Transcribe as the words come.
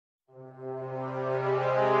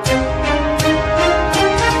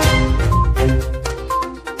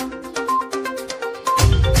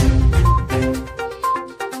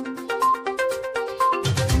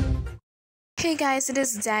guys, it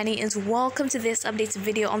is Dani'i and welcome to this update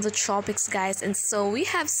video on the tropics, guys. And so we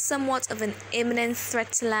have somewhat of an imminent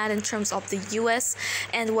threat to land in terms of the US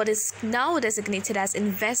and what is now designated as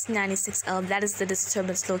Invest 96L. That is the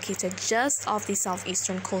disturbance located just off the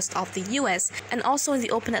southeastern coast of the US. And also in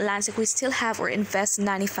the open Atlantic, we still have our Invest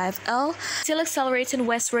 95L. Still accelerating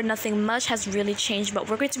westward, nothing much has really changed, but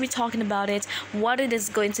we're going to be talking about it, what it is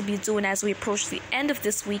going to be doing as we approach the end of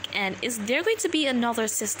this week, and is there going to be another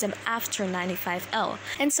system after 95L.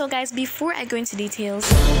 And so guys, before I go into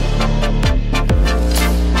details,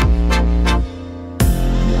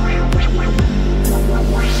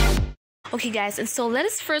 okay guys, and so let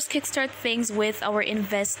us first kickstart things with our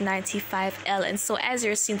Invest 95L. And so as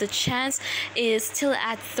you're seeing, the chance is still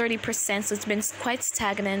at 30%, so it's been quite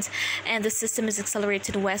stagnant, and the system is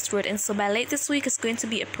accelerated westward. And so by late this week, it's going to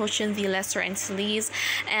be approaching the Lesser Antilles,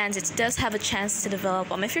 and it does have a chance to develop.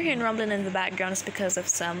 If you're hearing rumbling in the background, it's because of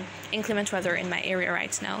some inclement weather in my area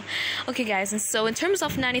right now. Okay guys, and so in terms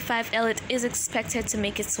of 95L, it is expected to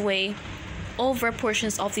make its way over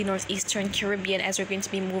portions of the northeastern Caribbean as we're going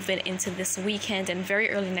to be moving into this weekend and very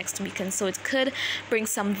early next weekend. So it could bring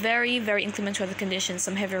some very inclement weather conditions,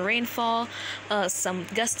 some heavy rainfall, some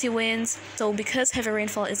gusty winds. So because heavy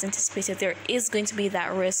rainfall is anticipated, there is going to be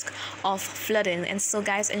that risk of flooding. And so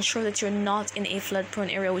guys, ensure that you're not in a flood prone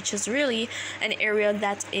area, which is really an area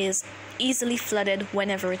that is easily flooded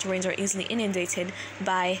whenever it rains or easily inundated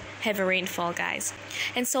by heavy rainfall, guys.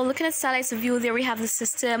 And so looking at satellite view, there we have the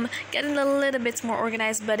system getting a little bit more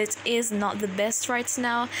organized, but it is not the best right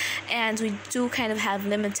now, and we do kind of have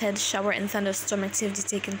limited shower and thunderstorm activity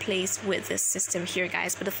taking place with this system here,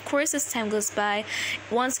 guys. But of course, as time goes by,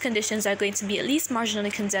 once conditions are going to be at least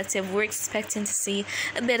marginally conducive, we're expecting to see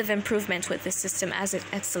a bit of improvement with this system as it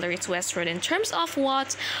accelerates westward. In terms of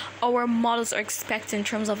what our models are expecting in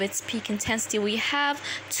terms of its peak intensity, we have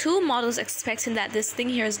two models expecting that this thing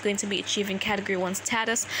here is going to be achieving category 1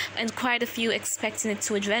 status, and quite a few expecting it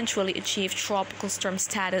to eventually achieve tropical storm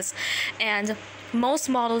status. And most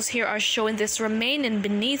models here are showing this remaining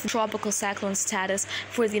beneath tropical cyclone status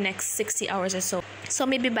for the next 60 hours or so. So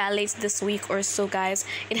maybe by late this week or so, guys,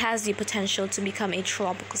 it has the potential to become a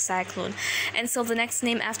tropical cyclone. And so the next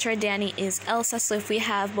name after Dani'i is Elsa. So if we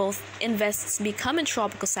have both invests becoming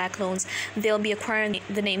tropical cyclones, they'll be acquiring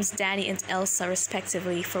the names Dani'i and Elsa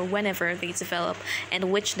respectively for whenever they develop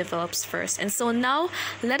and which develops first. And so now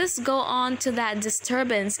let us go on to that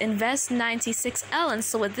disturbance, Invest 96L. And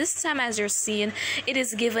so at this time, as you're seeing, it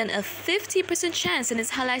is given a 50% chance and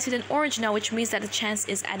is highlighted in orange now, which means that the chance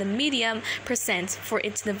is at a medium percent for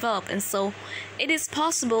it to develop. And so it is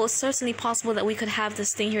possible, certainly possible, that we could have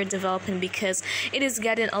this thing here developing because it is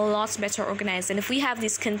getting a lot better organized. And if we have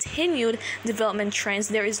these continued development trends,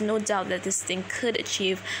 there is no doubt that this thing could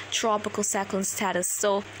achieve tropical cyclone status.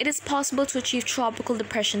 So it is possible to achieve tropical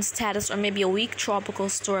depression status or maybe a weak tropical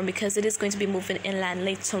storm because it is going to be moving inland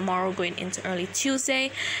late tomorrow going into early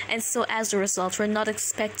Tuesday. And so as a result, we're not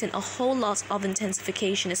expecting a whole lot of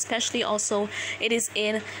intensification, especially also it is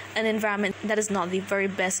in an environment that is not the very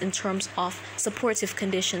best in terms of supportive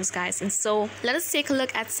conditions, guys. And so let us take a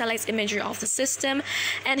look at satellite imagery of the system,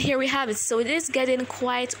 and here we have it. So it is getting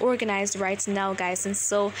quite organized right now, guys. And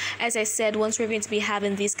so as I said, once we're going to be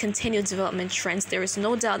having these continued development trends, there is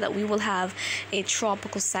no doubt that we will have a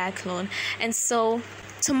tropical cyclone. And so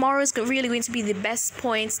tomorrow is really going to be the best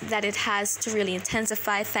point that it has to really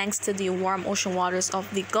intensify thanks to the warm ocean waters of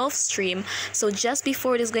the Gulf Stream. So just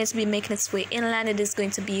before it is going to be making its way inland, it is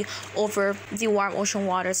going to be over the warm ocean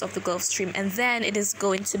waters of the Gulf Stream, and then it is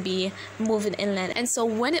going to be moving inland. And so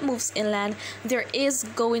when it moves inland, there is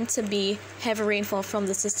going to be heavy rainfall from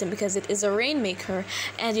the system because it is a rainmaker,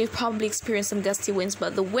 and you've probably experienced some gusty winds,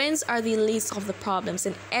 but the winds are the least of the problems.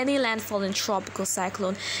 In any landfall in tropical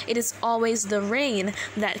cyclone, it is always the rain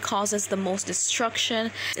that causes the most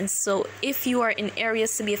destruction. And so if you are in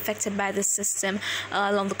areas to be affected by this system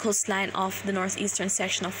along the coastline of the northeastern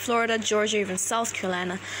section of Florida, Georgia, even South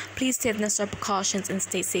Carolina, please take necessary precautions and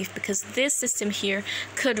stay safe because this system here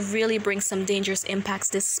could really bring some dangerous impacts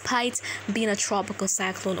despite being a tropical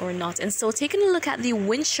cyclone or not. And so taking a look at the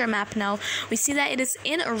wind shear map now, we see that it is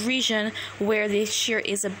in a region where the shear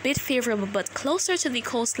is a bit favorable, but closer to the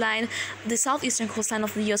coastline, the southeastern coastline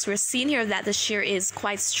of the US, we're seeing here that the shear is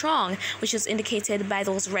quite strong, which is indicated by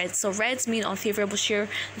those reds. So reds mean unfavorable shear,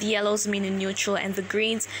 the yellows mean neutral, and the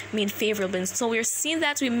greens mean favorable. So we're seeing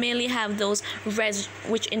that we mainly have those reds,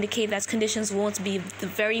 which indicate that conditions won't be the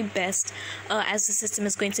very best as the system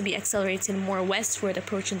is going to be accelerating more westward,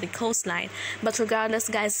 approaching the coastline. But regardless,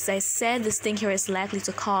 guys, as I said, this thing here is likely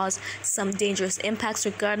to cause some dangerous impacts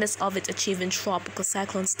regardless of it achieving tropical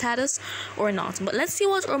cyclone status or not. But let's see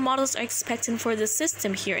what our models are expecting for the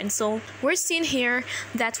system here. And so we're seeing here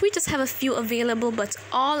that we just have a few available, but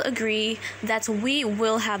all agree that we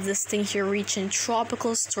will have this thing here reaching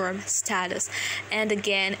tropical storm status. And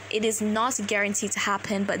again, it is not guaranteed to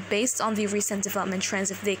happen, but based on the recent development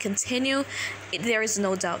trends, if they continue, there is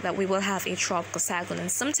no doubt that we will have a tropical cyclone.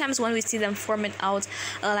 And sometimes when we see them forming out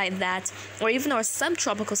like that, or even our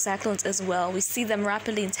subtropical cyclones as well, we see them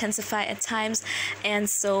rapidly intensify at times. And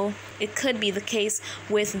so it could be the case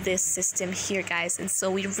with this system here, guys. And so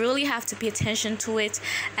we really have to pay attention to it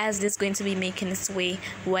as it is going to be making its way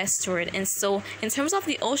westward. And so in terms of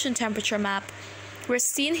the ocean temperature map, we're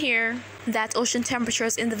seeing here that ocean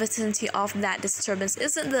temperatures in the vicinity of that disturbance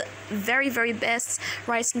isn't the very best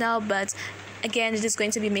right now, but again, it is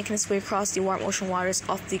going to be making its way across the warm ocean waters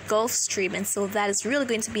of the Gulf Stream, and so that is really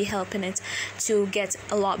going to be helping it to get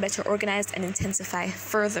a lot better organized and intensify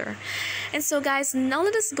further. And so guys, now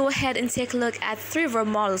let us go ahead and take a look at three of our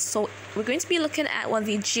models. So we're going to be looking at what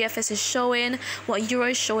the GFS is showing, what Euro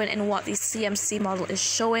is showing, and what the CMC model is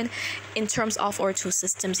showing in terms of our two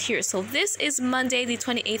systems here. So this is Monday the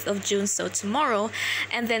 28th of June, so tomorrow,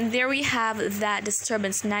 and then there we have that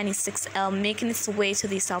disturbance 96L making its way to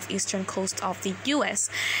the southeastern coast of the US.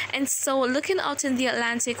 And so looking out in the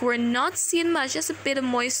Atlantic, we're not seeing much, just a bit of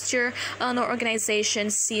moisture on our organization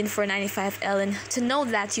seen for 95L. And to note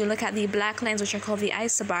that, you look at the black lines, which are called the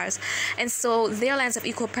isobars, and so they're lines of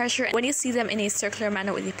equal pressure. When you see them in a circular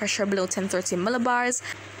manner with the pressure below 1030 millibars,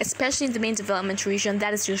 especially in the main development region,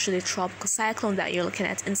 that is usually a tropical cyclone that you're looking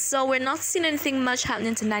at. And so we're not seeing anything much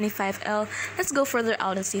happening to 95L. Let's go further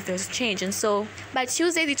out and see if there's a change. And so by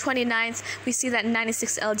Tuesday the 29th, we see that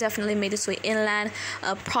 96L definitely made its way inland,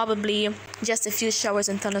 probably just a few showers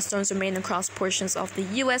and thunderstorms remaining across portions of the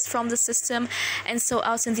US from the system. And so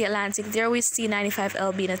out in the Atlantic, there we see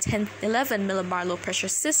 95L being a 1011 millibar low pressure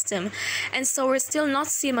system, and so we're still not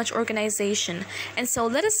seeing much organization. And so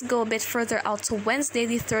let us go a bit further out to Wednesday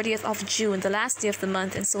the 30th of June, the last day of the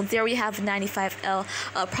month. And so there we have 95L,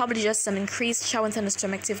 probably just some increased shower and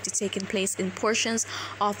thunderstorm activity taking place in portions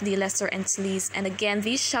of the Lesser Antilles. And again,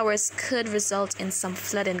 these showers could result in some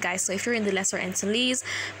flooding, guys. So if you're in the Lesser Antilles,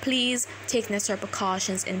 please take necessary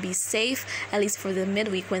precautions and be safe, at least for the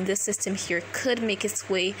midweek, when this system here could make its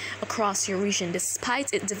way across your region.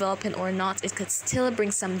 Despite it developing or not, it could still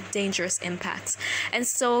bring some dangerous impacts. And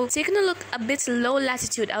so taking a look a bit low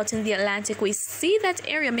latitude out in the Atlantic, we see that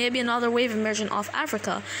area may be another wave emerging off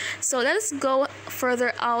Africa. So let us go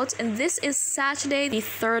further out, and this is Saturday the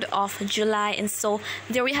 3rd of July. And so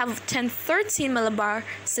there we have 1013 millibar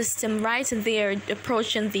system right there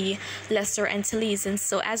approaching the Lesser Antilles. And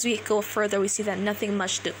so as we go further, we see that nothing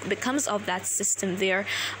much becomes of that system there,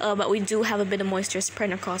 but we do have a bit of moisture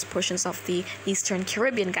spreading across portions of the Eastern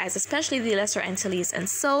Caribbean, guys, especially the Lesser Antilles. And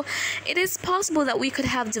so it is possible that we could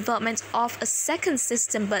have development of a second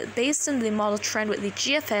system, but based on the model trend with the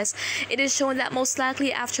GFS, it is showing that most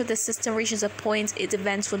likely after the system reaches a point, it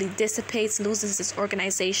eventually dissipates, loses its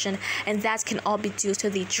organization, and that can all be due to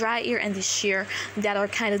the dry air and the shear that are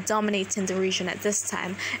kind of dominating the region at this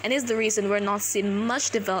time, and is the reason we're not seeing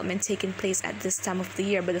much development taking place at this time of the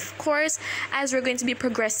year. But of course, as we're going to be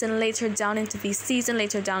progressing later down into the season,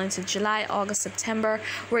 later down into July, August, September,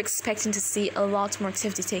 we're expecting to see a lot more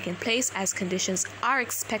activity taking place as conditions are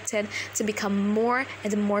expected to become more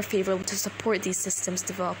and more favorable to support these systems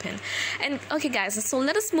developing. And okay, guys, so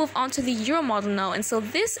let us move on to the Euro model now. And so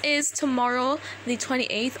this is tomorrow, the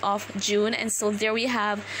 28th of June. And so there we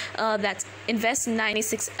have that Invest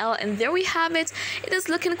 96L, and there we have it. It is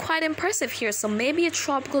looking quite impressive here. So maybe a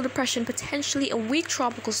tropical depression, potentially a weak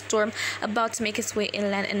tropical storm about to make its way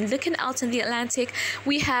inland. And looking out in the Atlantic,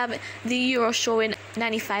 we have the Euro showing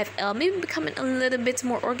 95L, maybe becoming a little bit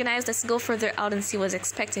more organized. Let's go further out and see what's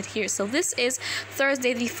expected here. So this is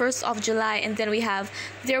Thursday the 1st of July, and then we have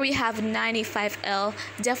 95L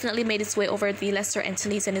definitely made its way over the Lesser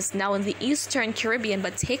Antilles and is now in the Eastern Caribbean.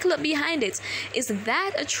 But take a look behind it. Is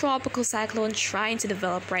that a tropical cyclone trying to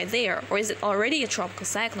develop right there, or is it already a tropical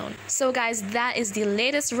cyclone? So guys, that is the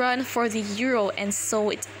latest run for the Euro, and so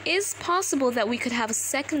it is possible that we could have a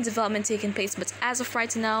second development taking place, but as of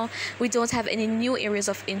right now, we don't have any new areas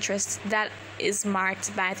of interest that is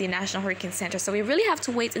marked by the National Hurricane Center. So we really have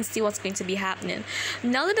to wait and see what's going to be happening.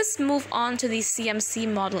 Now let us move on to the CMC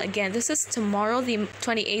model. Again, this is tomorrow, the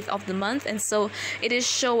 28th of the month, and so it is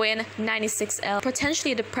showing 96L,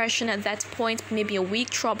 potentially a depression at that point, maybe a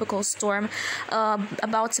weak tropical storm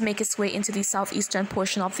about to make its way into the southeastern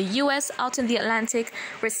portion of the US. Out in the Atlantic,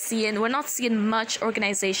 we're not seeing much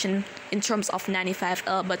organization in terms of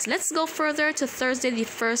 95L, but let's go further to Thursday, the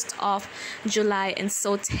 1st of July, and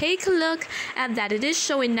so take a look at that. It is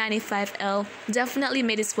showing 95L, definitely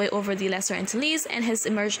made its way over the Lesser Antilles and has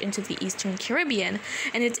emerged into the Eastern Caribbean,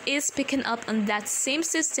 and it is picking up on that same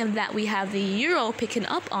system that we have the Euro picking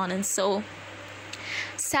up on. And so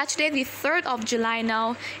Saturday, the 3rd of July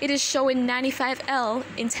now, it is showing 95L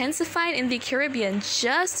intensified in the Caribbean,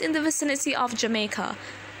 just in the vicinity of Jamaica.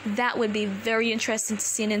 That would be very interesting to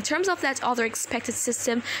see. And in terms of that other expected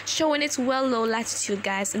system, showing its well low latitude,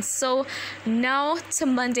 guys. And so now to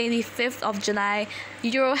Monday, the 5th of July,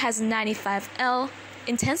 Euro has 95L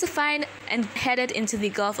intensified and headed into the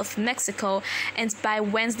Gulf of Mexico, and by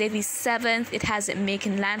Wednesday the 7th it has it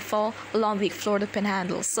making landfall along the Florida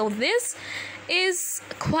Panhandle. So this is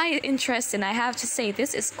quite interesting. I have to say,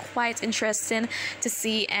 this is quite interesting to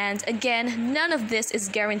see, and again, none of this is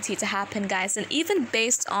guaranteed to happen, guys, and even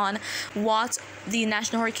based on what the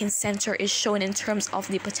National Hurricane Center is showing in terms of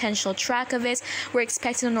the potential track of it, we're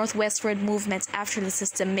expecting a northwestward movement after the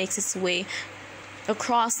system makes its way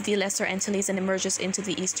across the Lesser Antilles and emerges into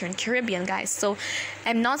the Eastern Caribbean, guys. So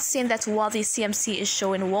I'm not saying that what the CMC is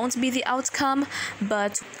showing won't be the outcome,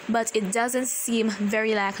 but it doesn't seem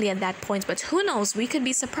very likely at that point. But who knows, we could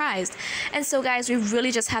be surprised. And so guys, we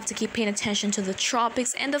really just have to keep paying attention to the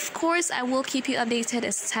tropics, and of course I will keep you updated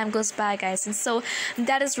as time goes by, guys. And so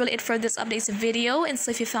that is really it for this updated video. And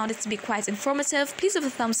so if you found it to be quite informative, please give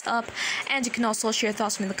a thumbs up, and you can also share your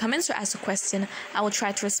thoughts in the comments or ask a question. I will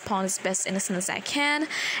try to respond as best innocent as I can.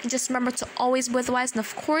 And just remember to always weather wise, and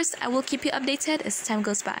of course I will keep you updated as time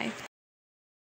goes by.